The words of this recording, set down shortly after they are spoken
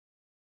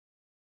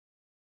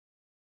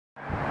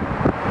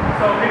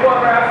So people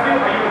ever ask you,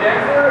 are you a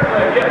dancer? You're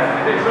like, yes.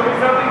 If they show me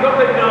something, don't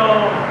say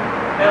no,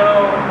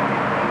 no,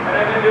 and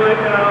I can do it,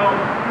 no.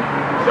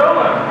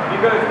 Show them,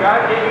 because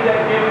God gave you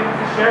that gift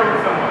to share with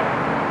someone.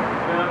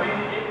 You know what I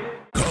mean?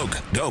 Coke,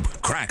 dope,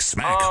 crack,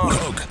 smack.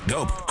 Coke,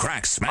 dope,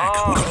 crack, smack.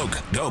 Coke,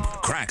 dope,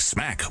 crack,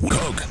 smack.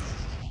 Coke.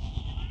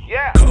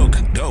 Yeah.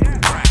 Coke, dope,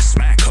 crack,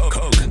 smack. Coke,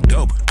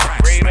 dope,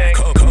 crack, smack.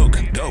 Coke,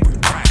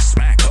 dope, crack,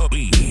 smack.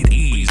 Weed,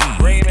 easy.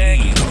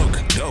 Coke,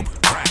 dope,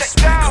 crack,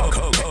 smack.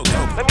 Coke, dope.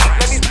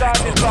 Let me start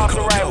this off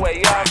the right way.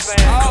 You know what I'm saying?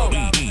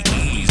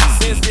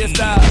 This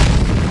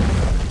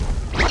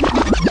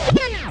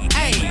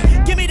Hey,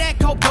 give me that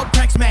coke, dope,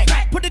 crack, smack.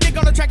 Put the dick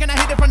on the track and I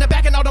hit it from the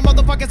back, and all the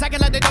motherfuckers acting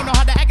like they don't know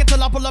how to act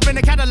until I pull up in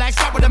the Cadillac,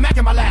 strap with a Mac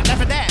in my lap.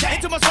 Laugh at that.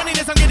 Ain't too much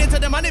funniness, I'm getting to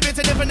the money, bitch.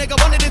 And if a nigga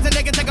wanted this, and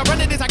they can take a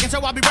run at this, I can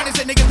show I be running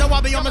shit. Niggas know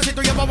I be on my shit,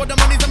 3 or 4 with the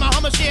money's in my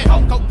Hummer shit.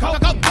 Coke.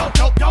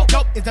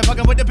 Is that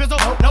fucking with the pistol?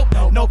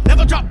 Nope.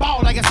 Never drop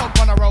ball like a soap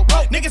on a rope.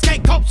 Niggas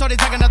can't cope, so they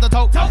take another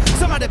toke.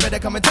 Somebody better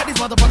come and tell these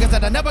motherfuckers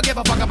that I never give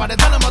a fuck about it.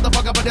 Tell a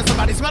motherfucker, but if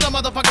somebody smell a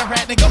motherfucker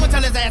rat, then go and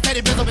tell his ass that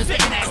he pistol been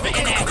spitting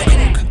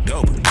ass.